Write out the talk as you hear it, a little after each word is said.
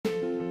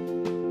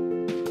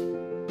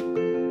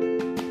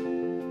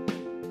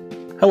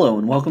Hello,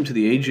 and welcome to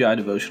the AGI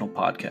Devotional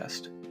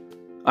Podcast.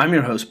 I'm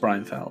your host,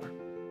 Brian Fowler.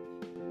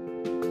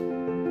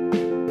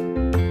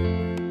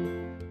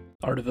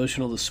 Our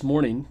devotional this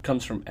morning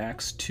comes from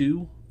Acts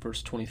 2,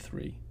 verse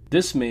 23.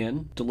 This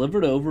man,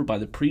 delivered over by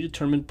the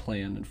predetermined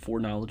plan and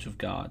foreknowledge of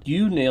God,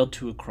 you nailed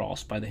to a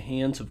cross by the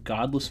hands of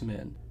godless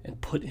men and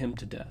put him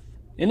to death.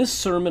 In his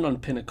sermon on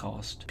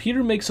Pentecost,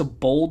 Peter makes a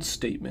bold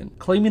statement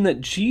claiming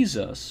that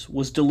Jesus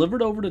was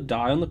delivered over to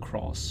die on the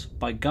cross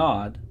by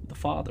God the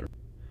Father.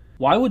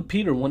 Why would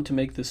Peter want to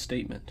make this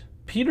statement?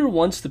 Peter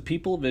wants the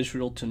people of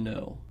Israel to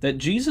know that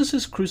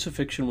Jesus'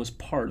 crucifixion was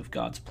part of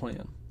God's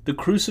plan. The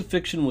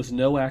crucifixion was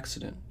no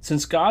accident,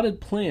 since God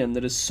had planned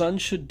that his Son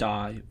should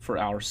die for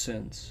our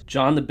sins.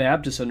 John the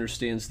Baptist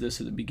understands this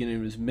at the beginning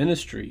of his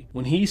ministry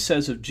when he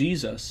says of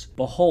Jesus,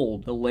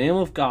 "Behold, the Lamb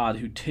of God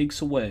who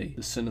takes away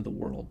the sin of the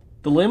world."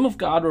 The Lamb of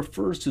God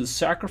refers to the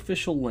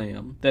sacrificial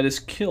lamb that is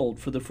killed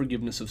for the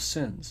forgiveness of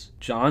sins.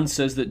 John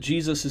says that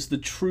Jesus is the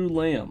true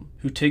Lamb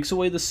who takes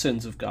away the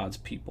sins of God's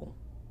people.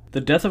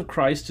 The death of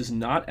Christ is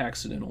not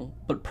accidental,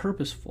 but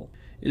purposeful.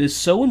 It is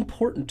so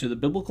important to the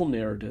biblical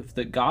narrative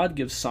that God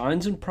gives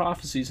signs and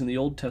prophecies in the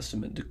Old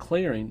Testament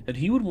declaring that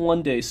he would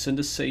one day send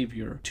a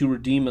Savior to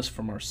redeem us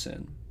from our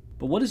sin.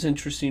 But what is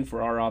interesting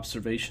for our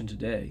observation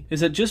today is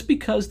that just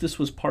because this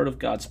was part of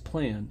God's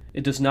plan,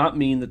 it does not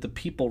mean that the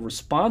people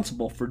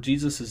responsible for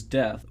Jesus'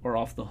 death are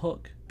off the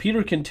hook.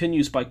 Peter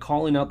continues by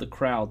calling out the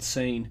crowd,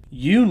 saying,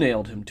 "You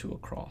nailed him to a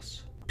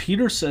cross."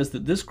 Peter says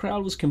that this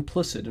crowd was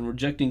complicit in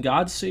rejecting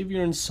God's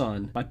Savior and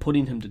Son by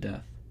putting him to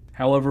death.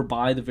 However,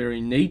 by the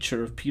very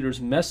nature of Peter's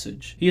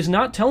message, he is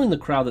not telling the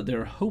crowd that they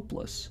are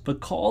hopeless, but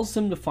calls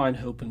them to find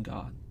hope in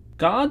God.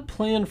 God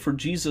planned for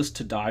Jesus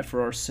to die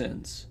for our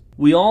sins.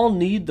 We all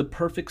need the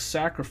perfect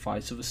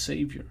sacrifice of a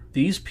Savior.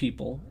 These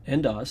people,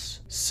 and us,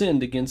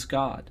 sinned against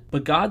God,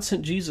 but God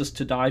sent Jesus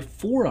to die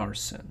for our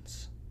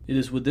sins. It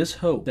is with this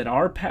hope that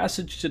our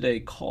passage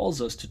today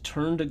calls us to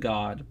turn to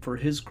God for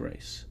His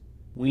grace.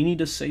 We need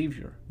a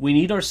Savior. We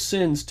need our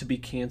sins to be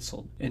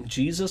canceled, and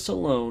Jesus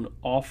alone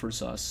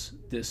offers us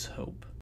this hope.